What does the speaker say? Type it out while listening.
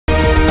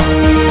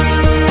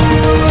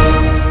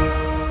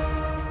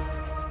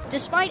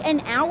Despite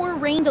an hour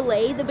rain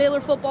delay, the Baylor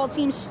football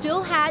team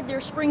still had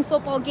their spring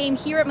football game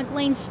here at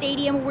McLean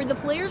Stadium, where the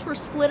players were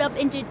split up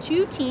into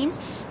two teams,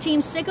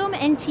 Team Sikkim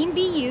and Team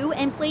BU,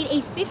 and played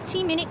a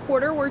 15-minute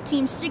quarter where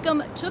Team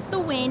Sikkim took the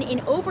win in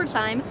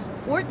overtime,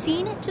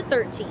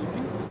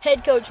 14-13.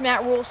 Head coach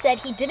Matt Rule said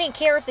he didn't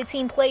care if the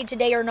team played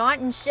today or not,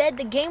 and said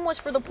the game was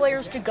for the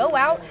players to go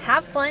out,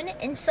 have fun,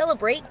 and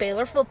celebrate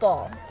Baylor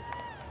football.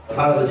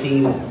 Proud of the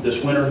team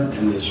this winter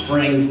and this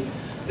spring.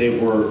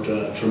 They've worked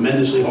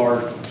tremendously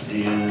hard,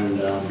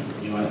 and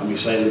I'm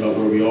excited about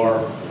where we are.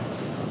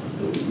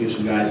 We have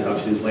some guys that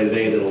obviously didn't play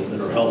today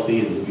that are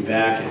healthy and will be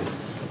back.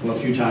 And a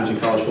few times in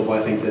college football,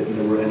 I think that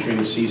we're entering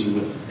the season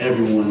with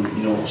everyone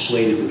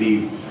slated to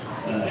be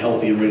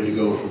healthy and ready to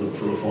go for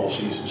the fall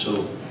season.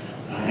 So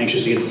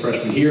anxious to get the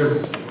freshmen here,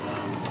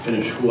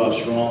 finish school out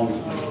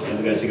strong. Have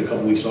the guys take a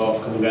couple weeks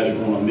off. A couple guys are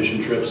going on mission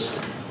trips.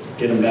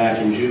 Get them back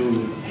in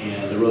June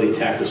and really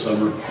attack the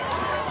summer.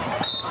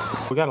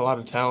 We got a lot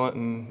of talent,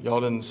 and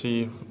y'all didn't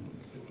see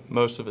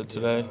most of it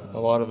today. A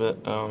lot of it.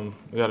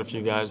 We got a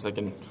few guys that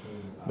can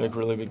make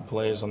really big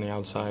plays on the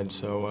outside,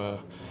 so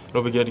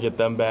it'll be good to get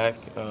them back.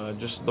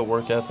 Just the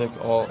work ethic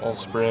all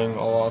spring,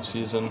 all off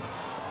season,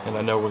 and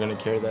I know we're going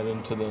to carry that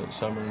into the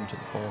summer, into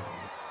the fall.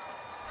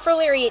 For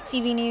Lariat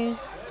TV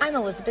News, I'm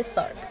Elizabeth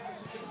Tharp.